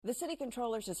The city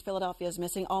controller says Philadelphia is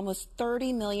missing almost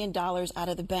 $30 million out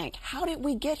of the bank. How did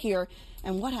we get here,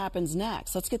 and what happens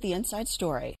next? Let's get the inside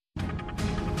story.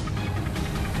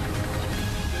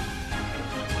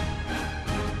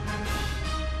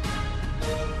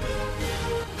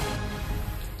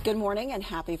 Good morning and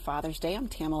happy Father's Day. I'm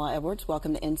Tamala Edwards.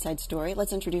 Welcome to Inside Story.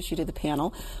 Let's introduce you to the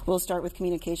panel. We'll start with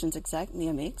communications exec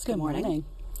Nia Meeks. Good morning.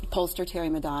 Pollster Terry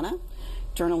Madonna.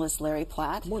 Journalist Larry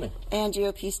Platt. Good morning. And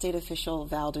GOP state official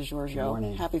Val DeGiorgio. Good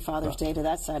morning. Happy Father's Day to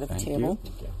that side of the table.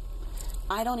 Thank you.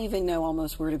 I don't even know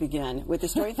almost where to begin with the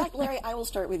story. In fact, Larry, I will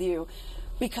start with you,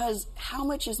 because how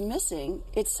much is missing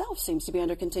itself seems to be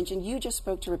under contention. You just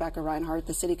spoke to Rebecca Reinhart,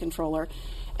 the city controller,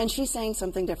 and she's saying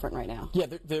something different right now. Yeah,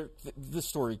 this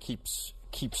story keeps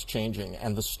changing,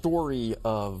 and the story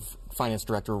of Finance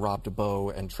Director Rob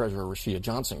DeBow and Treasurer Rashida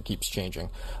Johnson keeps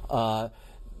changing.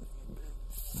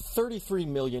 33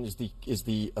 million is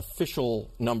the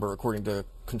official number, according to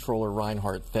Controller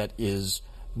Reinhart, that is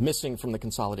missing from the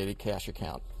consolidated cash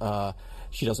account.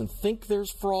 She doesn't think there's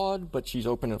fraud, but she's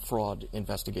open a fraud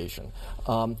investigation.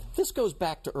 This goes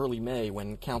back to early May,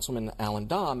 when Councilman Alan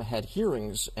Dom had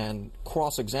hearings and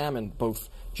cross-examined both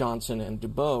Johnson and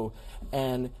DeBow,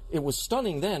 and it was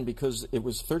stunning then because it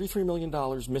was $33 million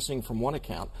missing from one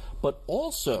account, but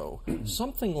also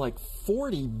something like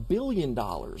 $40 billion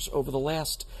over the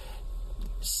last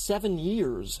 7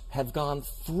 years have gone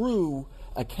through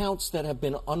accounts that have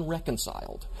been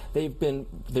unreconciled. There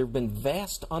have been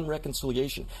vast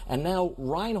unreconciliation, and now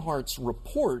Reinhart's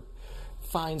report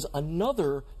finds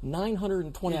another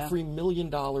 $923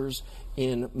 million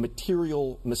in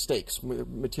material mistakes.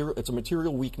 It's a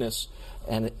material weakness,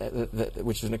 and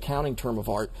which is an accounting term of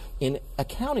art, in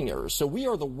accounting errors. So we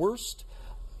are the worst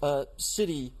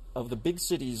city of the big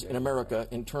cities in America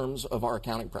in terms of our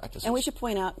accounting practices. And we should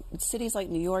point out, cities like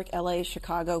New York, LA,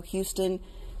 Chicago, Houston,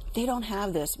 they don't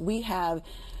have this. We have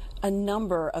a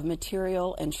number of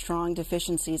material and strong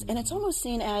deficiencies, and it's almost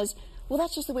seen as, well,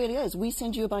 that's just the way it is. We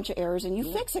send you a bunch of errors and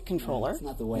you fix it, controller. That's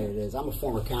not the way it is. I'm a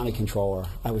former county controller.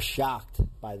 I was shocked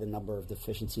by the number of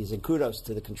deficiencies, and kudos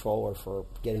to the controller for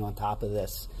getting on top of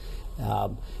this.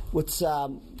 What's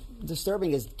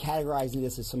disturbing is categorizing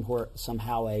this as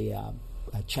somehow a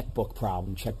checkbook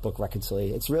problem, checkbook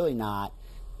reconciliation. It's really not.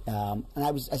 And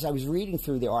as I was reading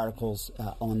through the articles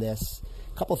on this,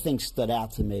 a couple of things stood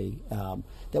out to me.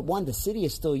 That one, the city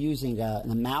is still using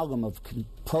an amalgam of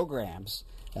programs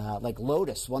like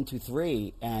Lotus 1, 2,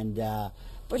 3, and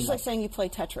which is like saying you play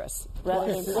Tetris. Well,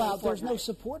 there's no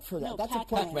support for that. No, that's That's a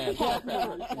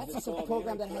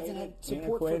program that hasn't had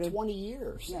support for 20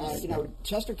 years. Yes.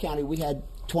 Chester County, we had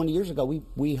 20 years ago.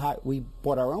 We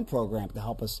bought our own program to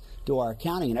help us do our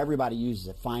accounting, and everybody uses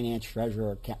it: finance,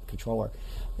 treasurer, controller.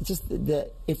 It's just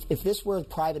if this were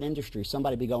private industry,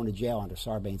 somebody would be going to jail under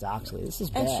Sarbanes-Oxley. This is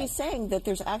bad. And she's saying that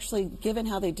there's actually, given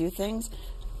how they do things,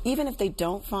 even if they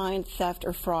don't find theft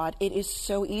or fraud, it is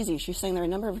so easy. She's saying there are a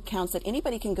number of accounts that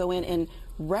anybody can go in and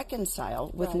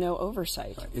reconcile with no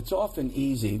oversight. It's often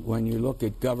easy when you look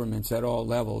at governments at all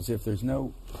levels, if there's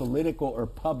no political or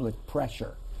public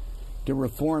pressure to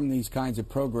reform these kinds of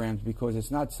programs, because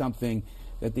it's not something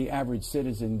that the average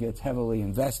citizen gets heavily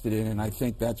invested in, and I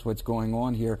think that's what's going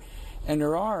on here. And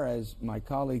there are, as my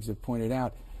colleagues have pointed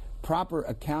out, proper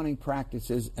accounting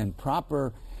practices and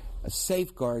proper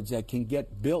safeguards that can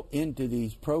get built into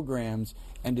these programs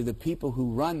and to the people who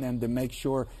run them to make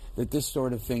sure that this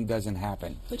sort of thing doesn't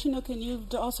happen. But, can you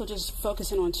also just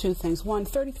focus in on two things? One,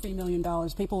 $33 million.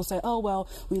 People will say, oh, well,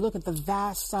 we look at the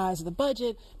vast size of the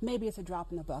budget, maybe it's a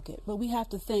drop in the bucket. But we have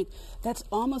to think that's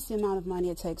almost the amount of money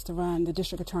it takes to run the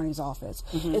district attorney's office.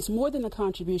 Mm-hmm. It's more than the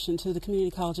contribution to the Community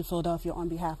College of Philadelphia on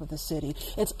behalf of the city.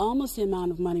 It's almost the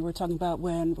amount of money we're talking about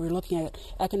when we're looking at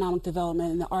economic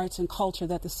development and the arts and culture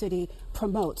that the city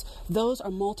promotes. Those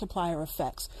are multiplier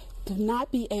effects. To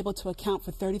not be able to account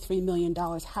for $33 million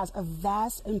has a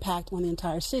vast impact on the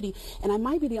entire city. And I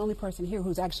might be the only person here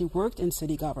who's actually worked in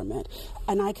city government.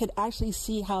 And I could actually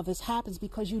see how this happens,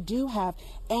 because you do have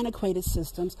antiquated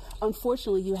systems.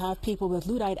 Unfortunately, you have people with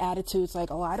Luddite attitudes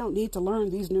like, oh, I don't need to learn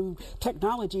these new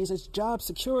technologies. It's job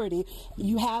security.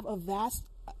 You have a vast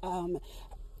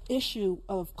issue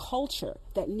of culture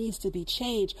that needs to be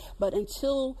changed, but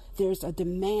until there's a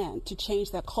demand to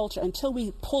change that culture, until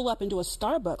we pull up and do a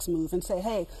Starbucks move and say,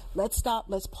 hey, let's stop,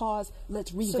 let's pause,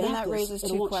 let's revamp this. So then that raises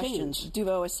two questions. Change.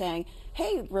 DeBow is saying,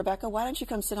 hey, Rebecca, why don't you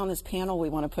come sit on this panel we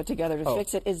want to put together to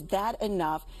fix it? Is that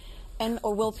enough?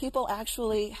 Or will people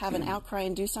actually have an outcry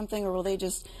and do something, or will they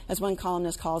just, as one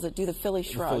columnist calls it, do the Philly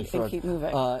shrug and keep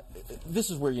moving? This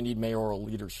is where you need mayoral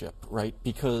leadership, right?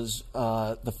 Because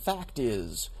the fact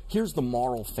is, here's the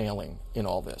moral failing in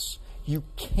all this. You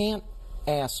can't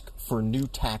ask for new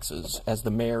taxes, as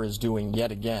the mayor is doing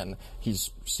yet again,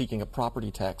 he's seeking a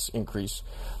property tax increase,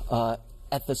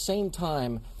 at the same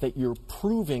time that you're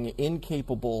proving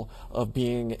incapable of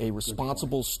being a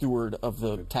responsible steward of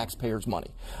the taxpayers'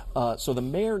 money. So the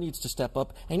mayor needs to step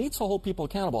up and needs to hold people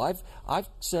accountable. I've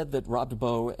said that Rob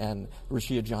DeBow and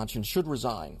Rashida Johnson should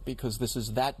resign because this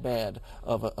is that bad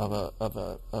of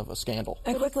a scandal.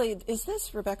 And quickly, is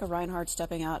this Rebecca Reinhardt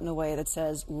stepping out in a way that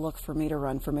says, look for me to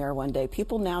run for mayor one day?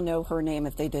 People now know her name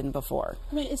if they didn't before.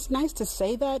 I mean, it's nice to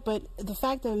say that, but the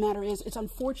fact of the matter is it's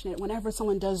unfortunate whenever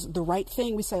someone does the right thing,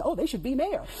 we say, oh, they should be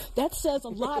mayor. That says a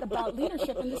lot about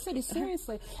leadership in the city,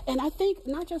 seriously. And I think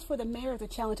not just for the mayor is a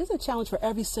challenge, it's a challenge for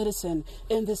every citizen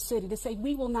in this city to say,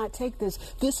 we will not take this.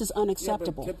 This is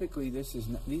unacceptable. Yeah, but typically,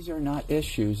 these are not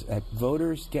issues that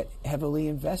voters get heavily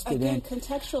invested in.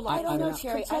 Contextual. I don't know,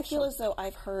 Terry. I feel as though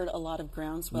I've heard a lot of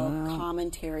groundswell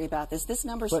commentary about this. This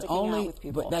number's sticking out with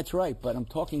people. But that's right. But I'm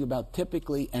talking about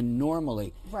typically and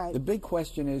normally. Right. The big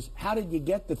question is, how did you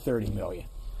get the $30 million?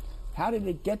 How did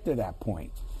it get to that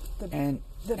point? The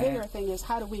bigger thing is,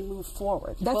 how do we move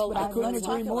forward? That's well, what I let's agree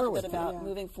talk a little bit with about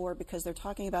moving forward, because they're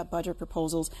talking about budget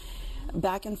proposals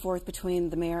back and forth between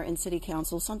the mayor and city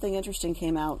council. Something interesting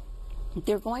came out.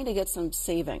 They're going to get some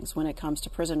savings when it comes to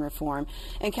prison reform.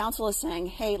 And council is saying,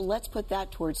 hey, let's put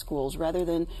that towards schools rather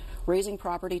than raising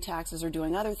property taxes or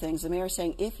doing other things. The mayor is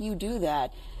saying, if you do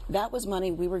that, that was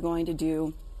money we were going to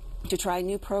do to try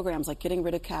new programs like getting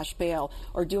rid of cash bail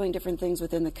or doing different things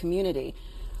within the community.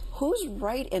 Who's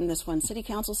right in this one? City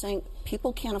council saying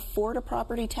people can't afford a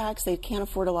property tax, they can't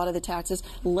afford a lot of the taxes,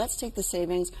 let's take the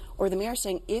savings, or the mayor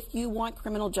saying if you want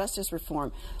criminal justice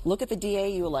reform, look at the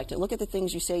DA you elected, look at the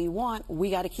things you say you want,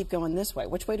 we got to keep going this way.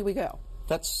 Which way do we go?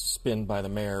 That's spin by the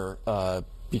mayor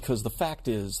because the fact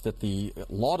is that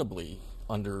laudably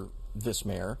under this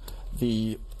mayor,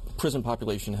 the prison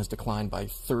population has declined by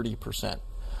 30%.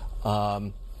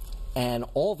 And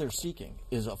all they're seeking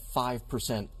is a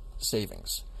 5%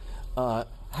 savings.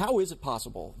 How is it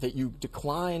possible that you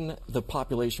decline the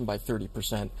population by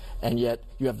 30% and yet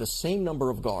you have the same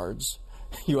number of guards,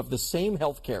 you have the same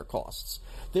health care costs?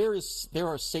 There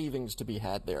are savings to be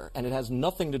had there, and it has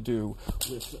nothing to do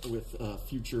with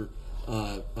future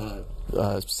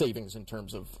savings in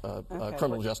terms of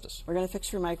criminal justice. We're going to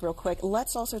fix your mic real quick.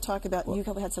 Let's also talk about, you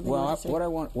had something you wanted to say.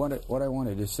 What I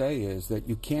wanted to say is that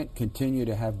you can't continue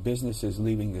to have businesses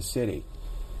leaving the city.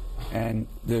 And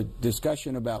the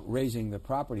discussion about raising the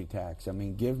property tax, I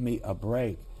mean, give me a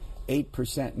break.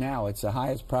 8% now, it's the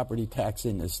highest property tax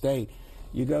in the state.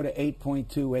 You go to 8.2,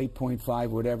 8.5,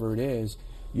 whatever it is,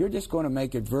 you're just going to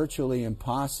make it virtually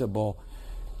impossible,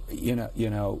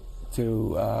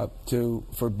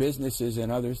 for businesses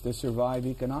and others to survive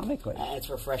economically. It's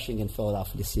refreshing in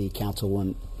Philadelphia to see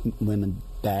Councilwoman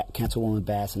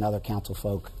Bass and other council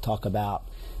folk talk about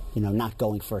not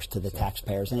going first to the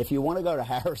taxpayers. And if you want to go to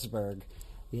Harrisburg,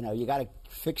 you got to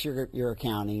fix your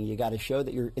accounting. You got to show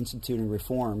that you're instituting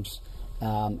reforms,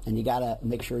 and you got to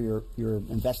make sure you're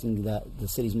investing the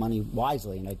city's money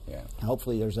wisely. And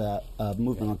hopefully there's a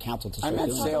movement on council to start I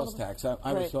meant doing sales tax.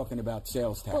 I was talking about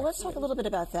sales tax. Well, let's talk a little bit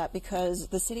about that, because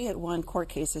the city had won court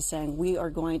cases saying we are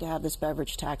going to have this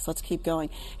beverage tax. Let's keep going.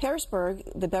 Harrisburg,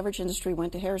 the beverage industry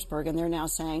went to Harrisburg, and they're now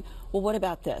saying, well, what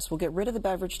about this? We'll get rid of the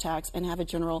beverage tax and have a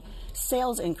general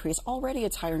sales increase. Already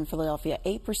it's higher in Philadelphia,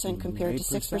 8% compared to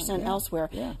 6% elsewhere.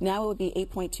 Yeah. Now it would be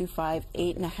 8.25,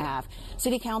 8.5.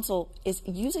 City council is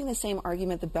using the same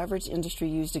argument the beverage industry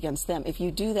used against them. If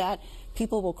you do that,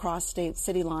 people will cross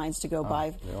city lines to go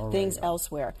buy things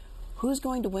elsewhere. Who's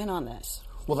going to win on this?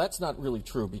 Well, that's not really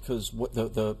true, because what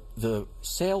the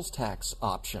sales tax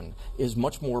option is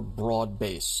much more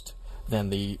broad-based than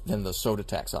the soda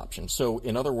tax option. So,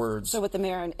 in other words, so what the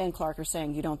mayor and Clark are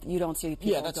saying, you don't see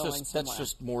people going somewhere. That's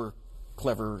just more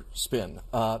clever spin,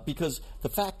 because the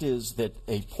fact is that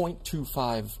a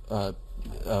 0.25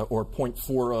 or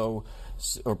 0.40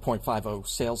 or 0.50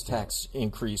 sales tax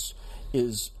increase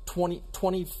is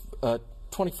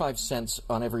 25 cents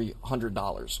on every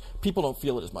 $100. People don't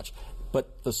feel it as much.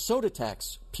 But the soda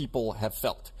tax people have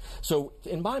felt. So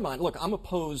in my mind, look, I'm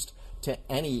opposed to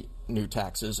any new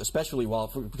taxes, especially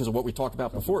because of what we talked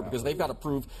about before, because they've got to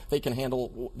prove they can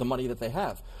handle the money that they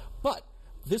have. But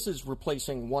this is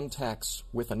replacing one tax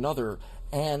with another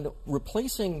and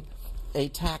replacing a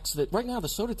tax that right now the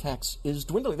soda tax is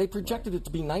dwindling. They projected it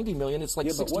to be 90 million. It's like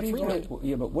 63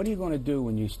 million. But what are you going to do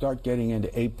when you start getting into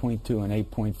 8.2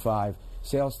 and 8.5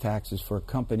 sales taxes for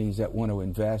companies that want to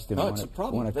invest and want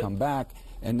to come back?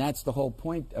 And that's the whole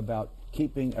point about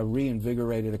keeping a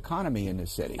reinvigorated economy in the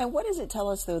city. And what does it tell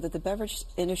us, though, that the beverage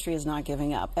industry is not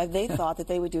giving up? They thought that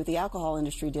they would do what the alcohol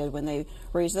industry did when they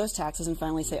raised those taxes and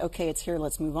finally say, okay, it's here,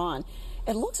 let's move on.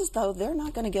 It looks as though they're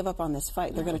not going to give up on this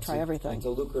fight. They're going to try everything. It's a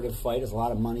lucrative fight. There's a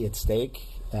lot of money at stake.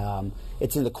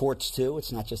 It's in the courts, too.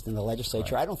 It's not just in the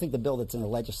legislature. Right. I don't think the bill that's in the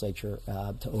legislature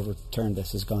to overturn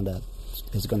this is going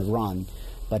to run.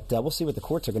 But we'll see what the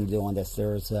courts are going to do on this.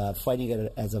 There's fighting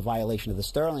it as a violation of the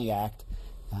Sterling Act.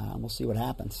 We'll see what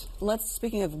happens.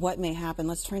 Speaking of what may happen,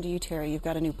 let's turn to you, Terry. You've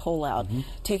got a new poll out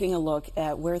taking a look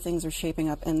at where things are shaping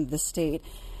up in the state.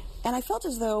 And I felt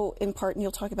as though, in part, and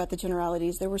you'll talk about the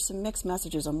generalities, there were some mixed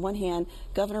messages. On one hand,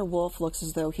 Governor Wolf looks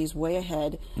as though he's way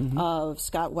ahead of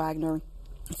Scott Wagner,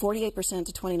 48%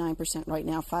 to 29% right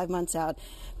now, 5 months out.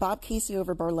 Bob Casey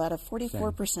over Barletta,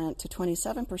 44% to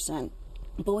 27%.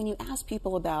 But when you ask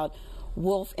people about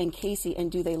Wolf and Casey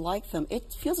and do they like them,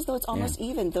 it feels as though it's almost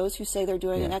even. Those who say they're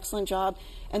doing an excellent job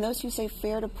and those who say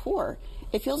fair to poor.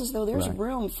 It feels as though there's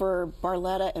room for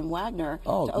Barletta and Wagner to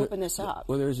open this up.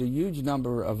 Well, there's a huge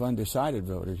number of undecided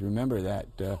voters. Remember that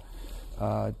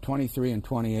 23 and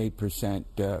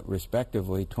 28%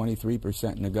 respectively,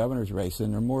 23% in the governor's race,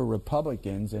 and there are more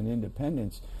Republicans and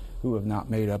independents who have not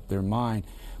made up their mind.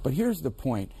 But here's the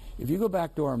point. If you go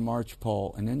back to our March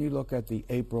poll and then you look at the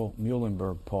April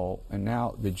Muhlenberg poll and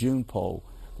now the June poll,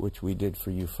 which we did for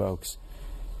you folks,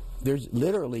 there's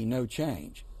literally no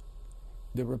change.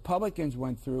 The Republicans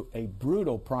went through a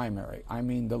brutal primary. I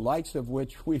mean, the likes of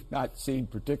which we've not seen,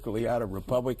 particularly out of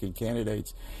Republican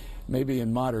candidates, maybe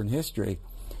in modern history.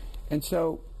 And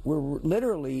so we're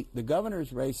literally, the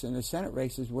governor's race and the Senate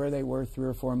race is where they were 3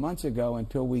 or 4 months ago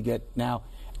until we get now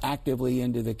actively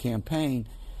into the campaign,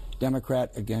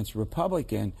 Democrat against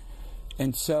Republican.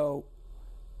 And so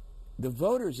the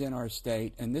voters in our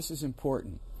state, and this is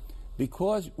important,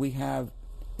 because we have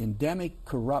endemic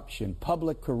corruption,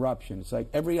 public corruption. It's like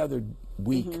every other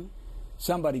week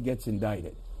somebody gets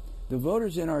indicted. The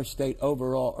voters in our state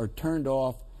overall are turned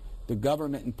off the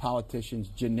government and politicians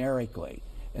generically.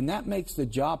 And that makes the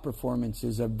job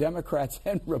performances of Democrats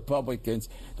and Republicans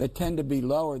that tend to be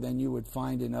lower than you would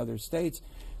find in other states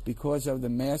because of the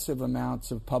massive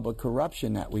amounts of public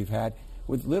corruption that we've had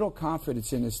with little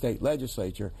confidence in the state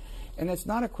legislature. And it's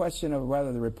not a question of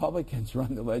whether the Republicans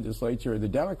run the legislature or the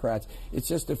Democrats. It's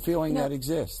just a feeling that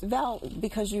exists. Val,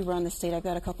 because you run the state, I've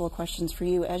got a couple of questions for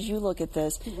you as you look at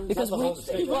this. Because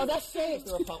that's state.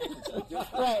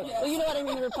 Right. Well, you know what I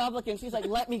mean, the Republicans. He's like,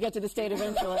 let me get to the state of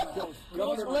influence.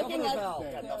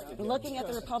 Looking at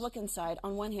the Republican side,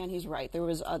 on one hand, he's right. There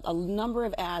was a number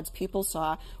of ads people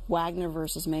saw, Wagner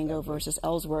versus Mango versus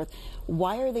Ellsworth.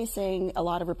 Why are they saying a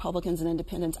lot of Republicans and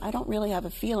independents? I don't really have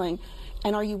a feeling.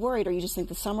 And are you worried, or you just think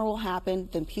the summer will happen,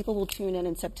 then people will tune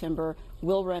in September,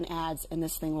 we'll run ads, and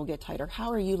this thing will get tighter? How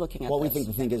are you looking at this? Well, we think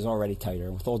the thing is already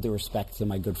tighter. With all due respect to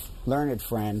my good learned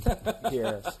friend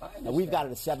here, we've got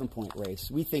it a 7-point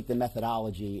race. We think the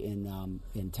methodology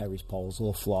in Terry's poll is a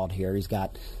little flawed here. He's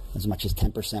got as much as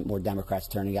 10% more Democrats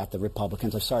turning out than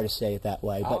Republicans. I'm sorry to say it that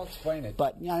way. I'll explain it.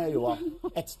 But yeah, I know you will.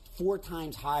 It's 4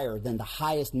 times higher than the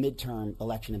highest midterm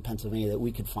election in Pennsylvania that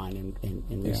we could find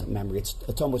in recent memory.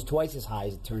 It's almost twice as high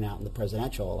as the turnout in the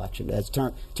presidential election as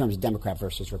terms of Democrat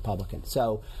versus Republican.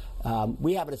 So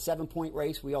we have it a 7-point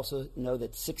race. We also know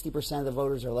that 60% of the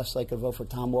voters are less likely to vote for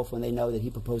Tom Wolf when they know that he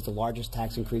proposed the largest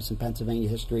tax increase in Pennsylvania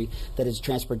history, that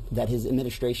his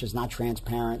administration is not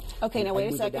transparent. Okay, now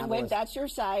wait a second. Wait, that's your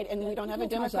side, and we don't have a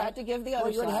Democrat to give the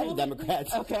other side. You already had a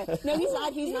Democrat. Okay. No, he's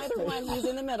not. He's neither one. He's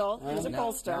in the middle. He's a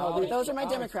pollster. Those are my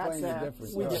Democrats there.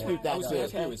 We dispute that.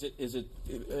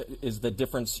 Is the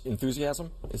difference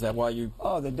enthusiasm? Is that why you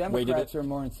the Democrats are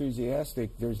more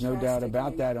enthusiastic. There's no doubt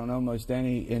about that on almost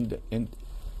any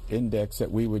index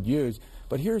that we would use.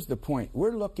 But here's the point.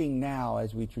 We're looking now,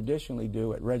 as we traditionally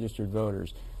do, at registered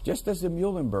voters, just as the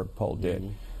Muhlenberg poll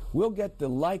did. We'll get the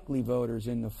likely voters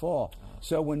in the fall.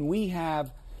 So when we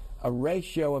have a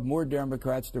ratio of more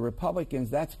Democrats to Republicans,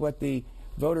 that's what the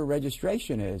voter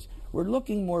registration is. We're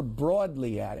looking more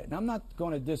broadly at it. And I'm not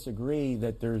going to disagree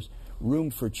that there's room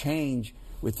for change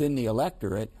within the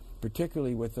electorate,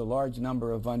 particularly with the large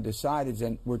number of undecideds.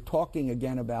 And we're talking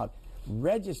again about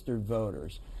registered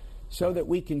voters so that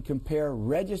we can compare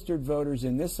registered voters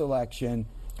in this election,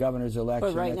 governor's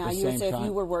election, but right at now, the you would same say time. if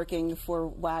you were working for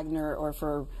Wagner or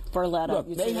for Barletta. Look,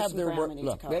 you'd they say there's have some their ground work. we need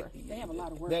Look, to cover. They have a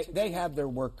lot of work to do. They have their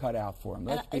work cut out for them.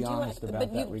 Let's be honest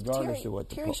about that, regardless of what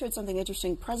the Terry showed something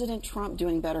interesting. President Trump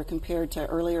doing better compared to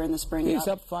earlier in the spring. He's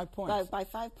up 5 points. By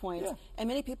 5 points. Yeah. And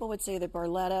many people would say that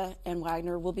Barletta and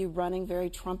Wagner will be running very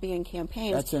Trumpian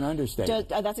campaigns. That's an understatement.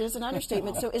 That is an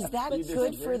understatement. So is that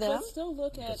good for them? But still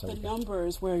look at the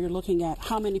numbers where you're looking at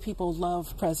how many people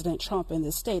love President Trump in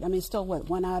this state. I mean, still, what,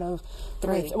 1 out of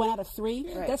 3? 1 out of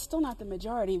 3? Right. That's still not the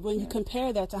majority. When you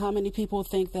compare that to how many people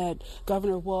think that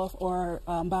Governor Wolf or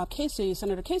Bob Casey,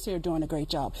 Senator Casey, are doing a great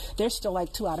job, they're still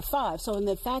like 2 out of 5. So, and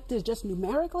the fact is, just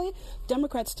numerically,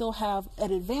 Democrats still have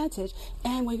an advantage.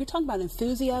 And when you're talking about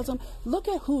enthusiasm, look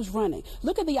at who's running.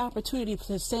 Look at the opportunity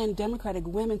to send Democratic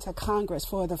women to Congress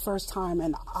for the first time,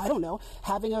 and I don't know,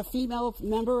 having a female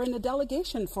member in the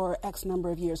delegation for X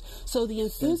number of years. So the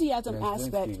enthusiasm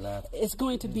aspect is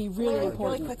going to be really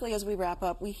important. Really quickly as we wrap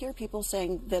up, we hear people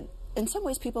saying that in some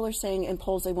ways people are saying in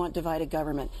polls they want divided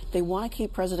government. They want to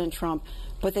keep President Trump,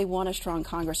 but they want a strong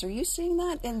Congress. Are you seeing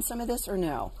that in some of this or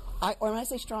no? Or when I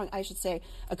say strong, I should say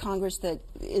a Congress that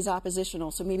is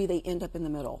oppositional, so maybe they end up in the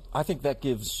middle. I think that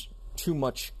gives too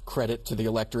much credit to the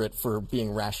electorate for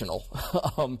being rational.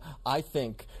 I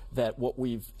think that what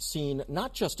we've seen,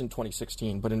 not just in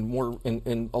 2016, but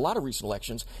in a lot of recent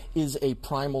elections, is a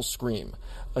primal scream,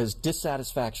 is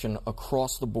dissatisfaction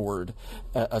across the board,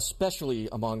 especially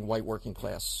among white working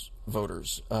class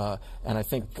voters, and I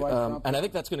think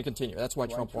that's going to continue. That's why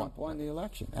Trump won the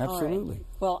election. Absolutely. Right.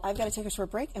 Well, I've got to take a short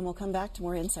break, and we'll come back to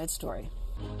more Inside Story.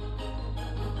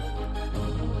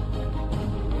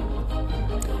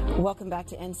 Welcome back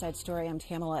to Inside Story. I'm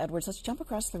Tamala Edwards. Let's jump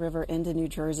across the river into New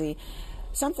Jersey.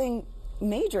 Something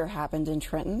major happened in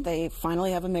Trenton. They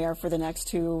finally have a mayor for the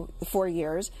next 4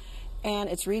 years, and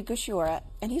it's Reed Gusciora,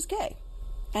 and he's gay.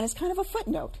 And it's kind of a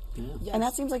footnote. Yeah. Yes. And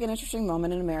that seems like an interesting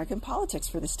moment in American politics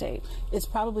for the state. It's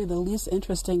probably the least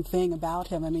interesting thing about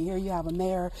him. I mean, here you have a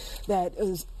mayor that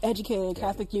is educated at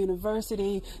Catholic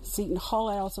University, Seton Hall,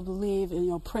 I also believe,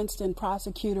 and, Princeton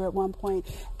prosecutor at one point,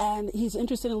 and he's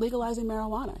interested in legalizing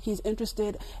marijuana. He's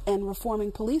interested in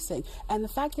reforming policing. And the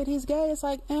fact that he's gay is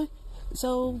like,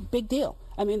 so big deal.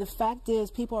 I mean, the fact is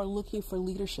people are looking for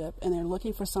leadership, and they're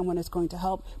looking for someone that's going to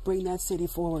help bring that city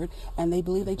forward, and they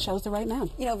believe they chose the right man.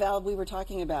 Val, we were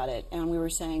talking about it, and we were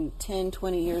saying 10,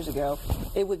 20 years ago,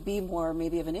 it would be more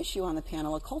maybe of an issue on the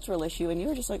panel, a cultural issue, and you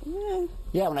were just like, eh.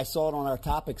 Yeah, when I saw it on our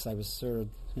topics, I was sort of,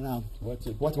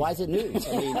 why is it news?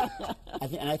 I mean,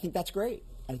 I think that's great.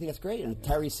 I think that's great. And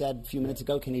Terry said a few minutes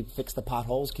ago, can he fix the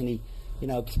potholes? Can he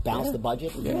balance the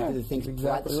budget and do the things,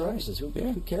 provide the services. Who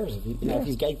cares? If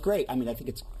he's gay, great. I mean, I think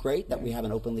it's great that we have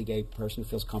an openly gay person who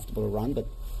feels comfortable to run, but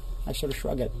I sort of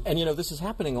shrug it. And, this is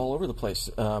happening all over the place.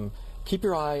 Keep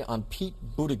your eye on Pete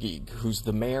Buttigieg, who's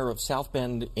the mayor of South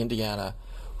Bend, Indiana,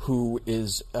 who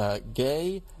is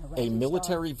gay, a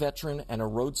military veteran, and a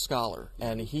Rhodes Scholar.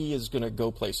 And he is going to go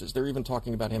places. They're even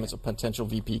talking about him as a potential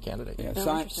VP candidate. Yeah,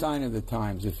 sign of the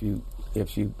times. If you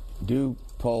do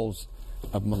polls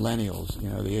of millennials,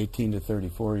 the 18 to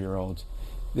 34-year-olds,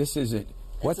 this isn't.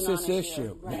 What's this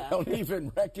issue? Right. They don't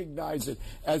even recognize it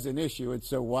as an issue. It's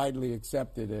so widely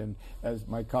accepted, and as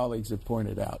my colleagues have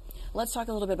pointed out. Let's talk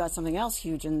a little bit about something else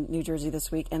huge in New Jersey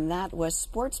this week, and that was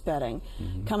sports betting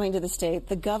coming to the state.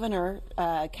 The governor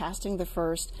casting the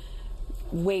first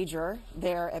wager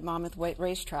there at Monmouth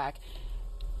Racetrack.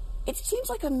 It seems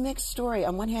like a mixed story.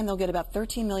 On one hand, they'll get about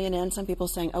 $13 million in. Some people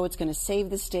saying, it's going to save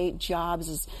the state jobs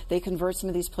as they convert some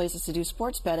of these places to do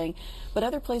sports betting. But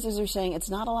other places are saying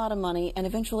it's not a lot of money, and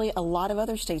eventually a lot of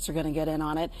other states are going to get in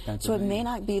on it. So it may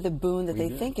not be the boon that they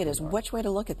think it is. Which way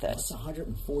to look at this? It's a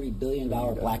 $140 billion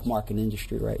black market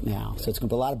industry right now. So it's going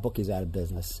to put a lot of bookies out of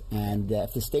business. And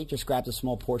if the state just grabs a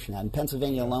small portion of that, in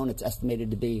Pennsylvania alone, it's estimated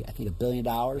to be, I think, $1 billion.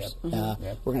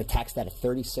 We're going to tax that at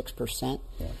 36%.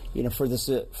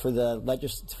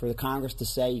 For the Congress to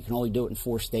say you can only do it in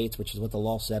 4 states, which is what the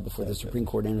law said before the Supreme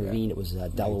Court intervened. It was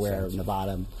Delaware,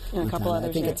 Nevada, and a couple others.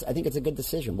 I think it's a good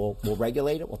decision. We'll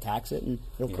regulate it, we'll tax it, and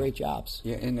it'll create jobs.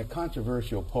 Yeah, in the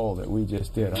controversial poll that we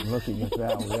just did, I'm looking at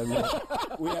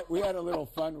that. We had a little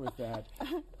fun with that.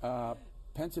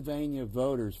 Pennsylvania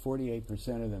voters,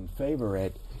 48% of them favor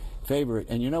it.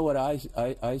 And you know what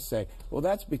I say? Well,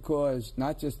 that's because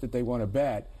not just that they want to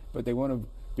bet, but they want to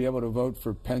be able to vote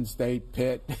for Penn State,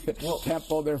 Pitt,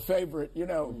 Temple, their favorite, your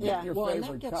Well, and that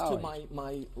favorite gets college. to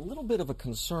my little bit of a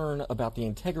concern about the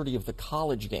integrity of the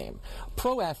college game.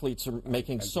 Pro athletes are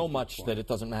making so much that it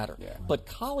doesn't matter. Yeah. But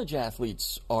college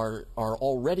athletes are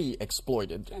already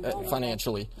exploited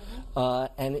financially.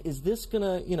 And is this going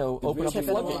to, open up a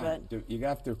Division floodgate? one. You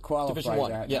have to qualify Division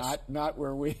one, that, yes. not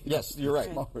where we... Yes, you're right.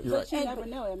 You're right. But you never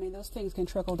know. I mean, those things can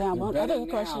trickle down. One You're other betting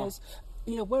question now. is,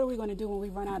 what are we going to do when we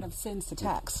run out of sins to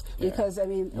tax? Because, I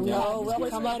mean, we'll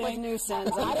come up with new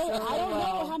sins. I don't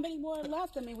know how many more are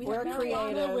left. I mean, We're have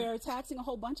marijuana, creative. we're taxing a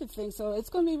whole bunch of things, so it's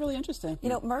going to be really interesting.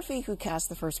 Murphy, who cast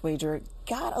the first wager,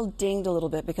 got dinged a little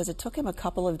bit because it took him a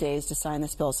couple of days to sign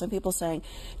this bill. Some people saying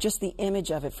just the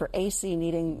image of it, for AC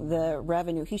needing the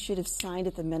revenue, he should have signed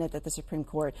it the minute that the Supreme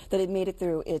Court, that it made it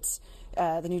through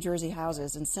the New Jersey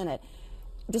Houses and Senate.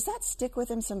 Does that stick with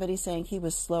him, somebody saying he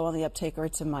was slow on the uptake, or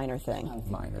it's a minor thing?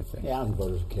 Minor thing. Yeah, I don't think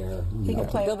voters care. He can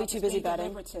play They'll it be off too as busy being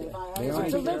betting.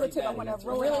 deliberative. I want to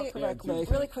roll it out correctly.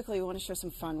 Really quickly, we want to share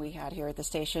some fun we had here at the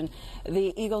station.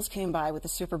 The Eagles came by with the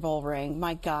Super Bowl ring.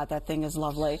 My God, that thing is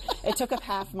lovely. It took up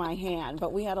half my hand,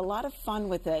 but we had a lot of fun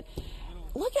with it.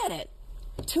 Look at it.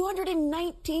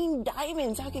 219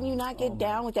 diamonds. How can you not get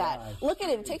down with that? Look at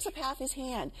it. It takes up half his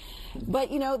hand. But,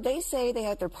 they say they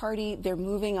had their party. They're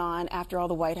moving on after all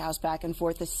the White House back and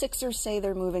forth. The Sixers say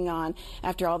they're moving on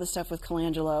after all the stuff with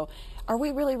Colangelo. Are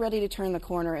we really ready to turn the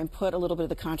corner and put a little bit of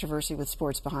the controversy with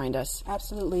sports behind us?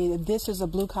 Absolutely. This is a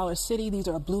blue-collar city. These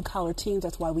are blue-collar teams.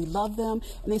 That's why we love them.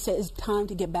 And they say it's time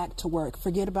to get back to work.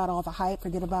 Forget about all the hype.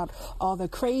 Forget about all the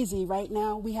crazy. Right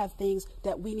now, we have things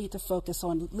that we need to focus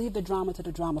on. Leave the drama to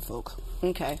the drama folk.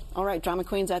 Okay. All right. Drama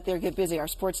queens out there, get busy. Our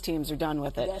sports teams are done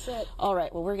with it. That's it. All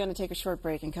right. Well, we're going to take a short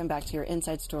break and come back to your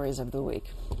Inside Stories of the Week.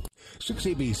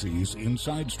 6ABC's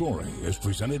Inside Story is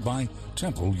presented by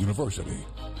Temple University.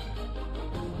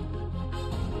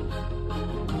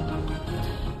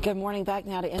 Good morning. Back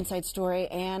now to Inside Story,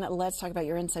 and let's talk about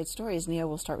your Inside Stories. Neo,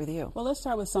 we'll start with you. Well, let's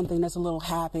start with something that's a little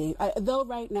happy. Though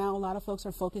right now a lot of folks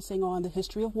are focusing on the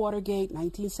history of Watergate,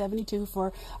 1972,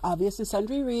 for obvious and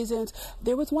sundry reasons,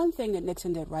 there was one thing that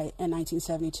Nixon did right in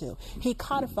 1972. He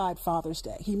codified Father's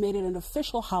Day. He made it an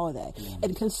official holiday.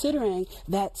 And considering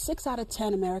that 6 out of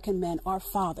 10 American men are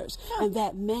fathers, and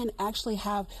that men actually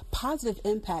have positive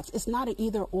impacts, it's not an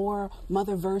either or,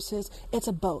 mother versus, it's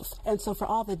a both. And so for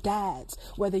all the dads,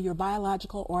 whether you're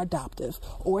biological or adoptive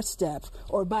or step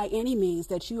or by any means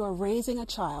that you are raising a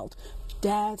child,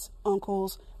 dads,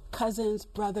 uncles, cousins,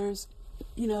 brothers,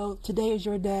 today is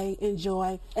your day.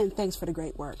 Enjoy, and thanks for the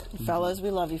great work. Fellas, we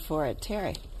love you for it.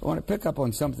 Terry. I want to pick up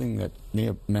on something that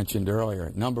Nia mentioned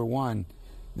earlier. Number one,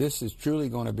 this is truly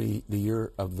going to be the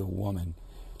year of the woman.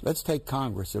 Let's take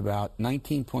Congress. About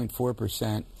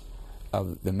 19.4%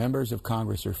 of the members of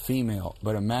Congress are female.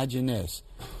 But imagine this.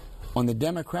 On the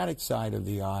Democratic side of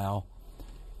the aisle,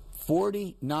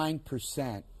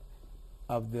 49%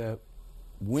 of the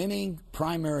winning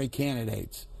primary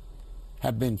candidates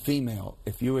have been female,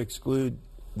 if you exclude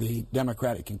the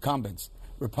Democratic incumbents.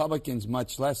 Republicans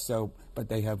much less so, but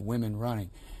they have women running.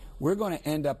 We're going to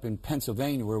end up in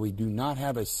Pennsylvania where we do not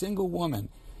have a single woman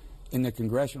in the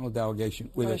congressional delegation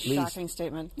with What a shocking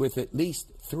statement. with at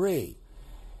least 3.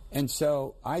 And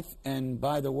so and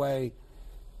by the way,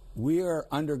 we are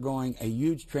undergoing a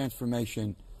huge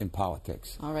transformation in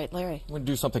politics. All right, Larry. I'm going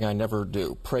to do something I never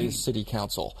do. Praise City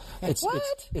Council.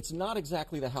 What? It's not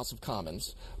exactly the House of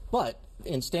Commons, but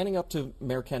in standing up to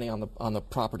Mayor Kenney on the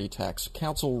property tax,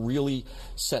 Council really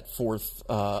set forth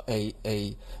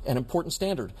an important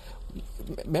standard.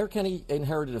 Mayor Kenney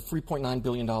inherited a $3.9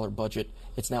 billion budget.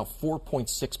 It's now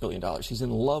 $4.6 billion. He's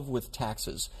in love with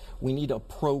taxes. We need a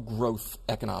pro-growth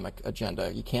economic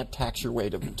agenda. You can't tax your way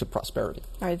to prosperity.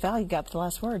 All right, Val, you got the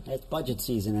last word. It's budget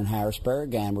season in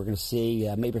Harrisburg, and we're going to see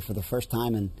maybe for the first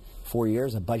time in 4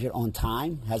 years a budget on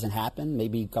time. Hasn't happened.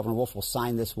 Maybe Governor Wolf will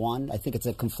sign this one. I think it's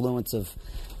a confluence of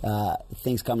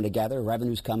things coming together.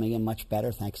 Revenues coming in much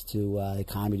better thanks to the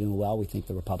economy doing well. We think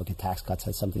the Republican tax cuts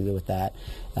had something to do with that.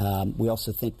 We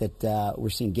also think that we're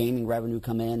seeing gaming revenue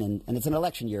come in, and it's an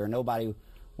election year, and nobody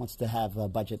wants to have a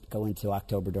budget go into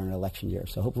October during an election year.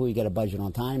 So hopefully we get a budget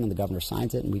on time and the governor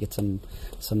signs it and we get some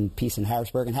peace in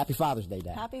Harrisburg. And happy Father's Day,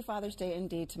 Dad. Happy Father's Day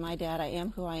indeed to my dad. I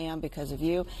am who I am because of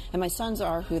you, and my sons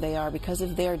are who they are because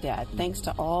of their dad. Thanks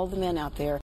to all the men out there